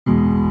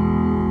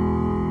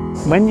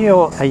When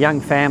you're a young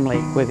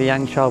family with a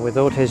young child with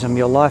autism,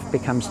 your life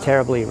becomes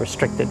terribly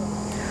restricted.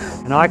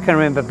 And I can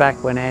remember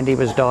back when Andy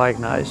was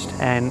diagnosed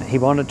and he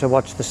wanted to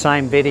watch the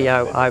same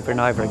video over and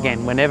over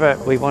again. Whenever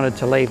we wanted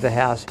to leave the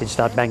house, he'd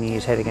start banging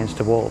his head against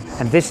a wall.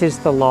 And this is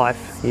the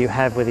life you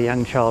have with a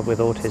young child with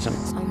autism.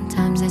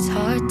 Sometimes it's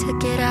hard to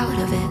get out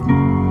of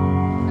it.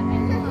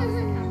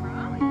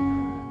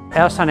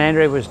 Our son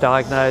Andrew was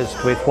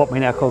diagnosed with what we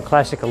now call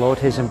classical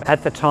autism.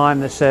 At the time,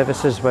 the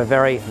services were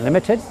very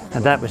limited,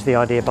 and that was the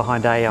idea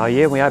behind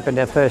AEIOU. We opened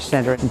our first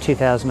centre in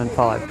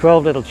 2005.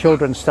 12 little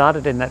children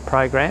started in that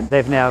program.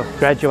 They've now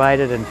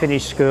graduated and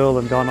finished school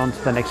and gone on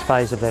to the next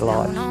phase of their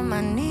lives.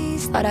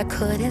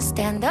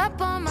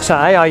 So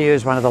AEIOU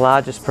is one of the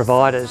largest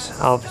providers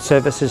of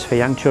services for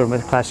young children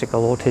with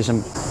classical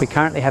autism. We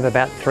currently have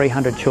about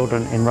 300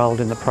 children enrolled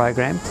in the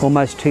program.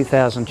 Almost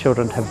 2,000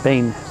 children have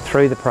been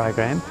through the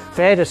program.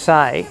 Fair to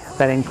say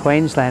that in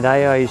Queensland,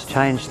 AEIOU's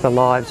changed the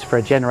lives for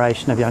a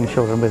generation of young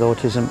children with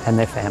autism and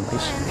their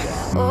families.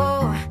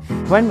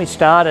 When we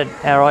started,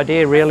 our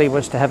idea really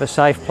was to have a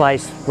safe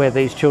place where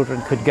these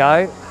children could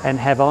go and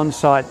have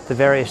on-site the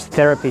various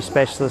therapy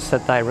specialists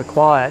that they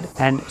required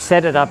and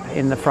set it up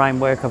in the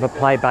framework of a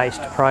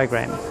play-based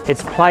program.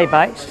 It's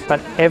play-based, but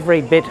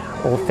every bit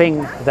or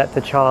thing that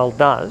the child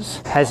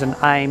does has an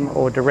aim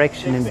or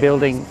direction in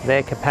building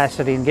their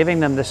capacity and giving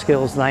them the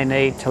skills they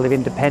need to live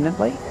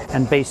independently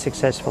and be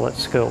successful at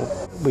school.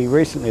 We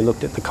recently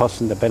looked at the costs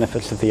and the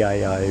benefits of the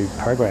AEIOU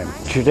program.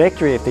 The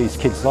trajectory of these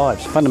kids'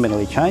 lives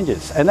fundamentally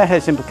changes, and that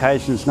has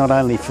implications not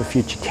only for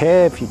future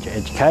care, future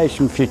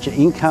education, future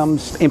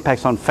incomes,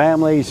 impacts on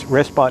families,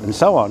 respite and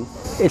so on.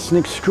 It's an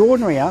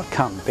extraordinary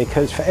outcome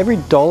because for every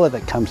dollar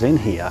that comes in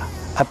here,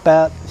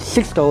 about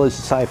 $6 is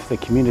saved for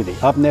the community.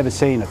 I've never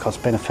seen a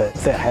cost benefit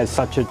that has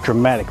such a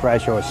dramatic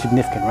ratio or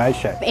significant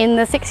ratio. In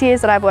the 6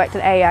 years that I've worked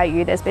at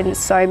AEIOU, there's been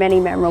so many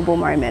memorable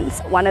moments.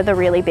 One of the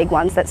really big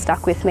ones that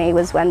stuck with me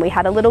was when we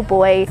had a little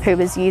boy who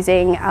was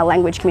using a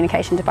language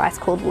communication device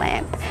called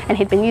LAMP, and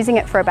he'd been using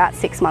it for about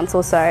 6 months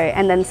or so,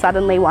 and then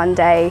suddenly one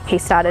day he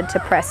started to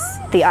press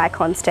the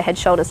icons to head,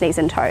 shoulders, knees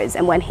and toes,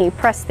 and when he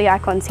pressed the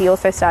icons he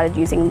also started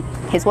using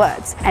his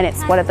words, and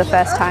it's one of the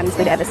first times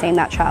we'd ever seen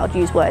that child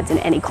use words in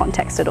any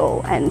context at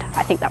all, and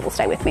I think that will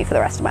stay with me for the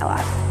rest of my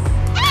life.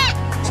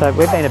 So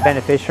we've been a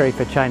beneficiary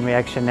for Chain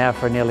Reaction now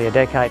for nearly a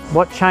decade.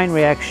 What Chain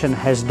Reaction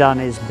has done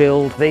is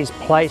build these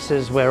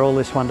places where all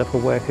this wonderful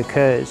work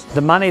occurs.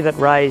 The money that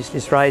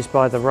is raised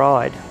by the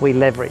ride, we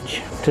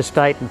leverage to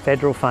state and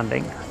federal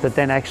funding that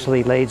then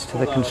actually leads to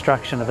the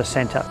construction of a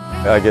centre.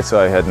 I guess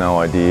I had no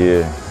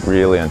idea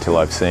really until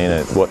I've seen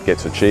it what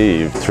gets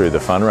achieved through the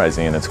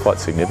fundraising, and it's quite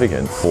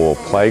significant. For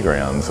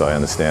playgrounds, I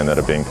understand that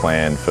are being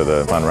planned for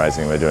the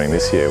fundraising we're doing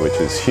this year, which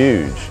is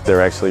huge.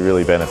 They're actually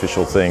really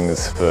beneficial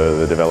things for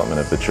the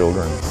development of the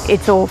children.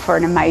 It's all for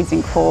an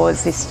amazing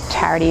cause. This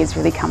charity has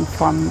really come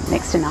from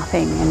next to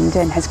nothing and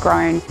has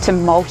grown to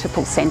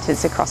multiple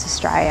centres across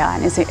Australia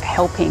and is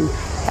helping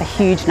a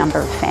huge number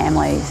of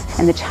families,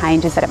 and the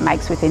changes that it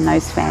makes within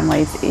those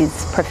families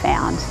is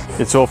profound.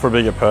 It's all for a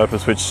bigger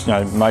purpose, which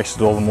makes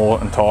it all the more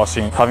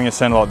enticing. Having a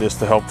centre like this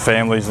to help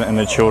families and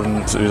their children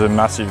is a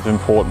massive,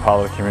 important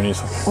part of the community.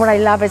 What I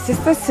love is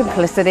just the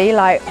simplicity,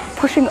 like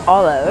pushing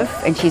Olive,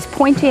 and she's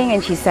pointing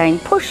and she's saying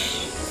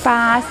push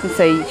fast, and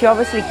so she's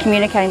obviously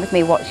communicating with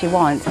me what she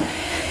wants.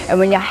 And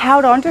when you're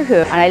held onto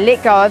her and I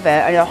let go of it,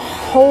 and her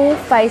whole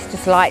face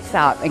just lights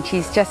up and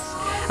she's just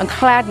on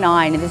cloud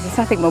nine, and there's just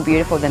nothing more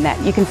beautiful than that.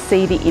 You can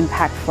see the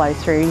impact flow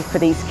through for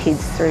these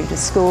kids through to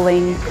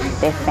schooling,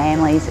 their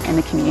families and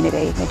the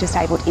community. They're just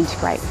able to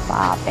integrate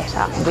far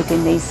better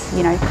within these,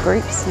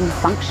 groups and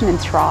function and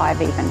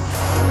thrive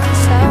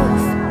even.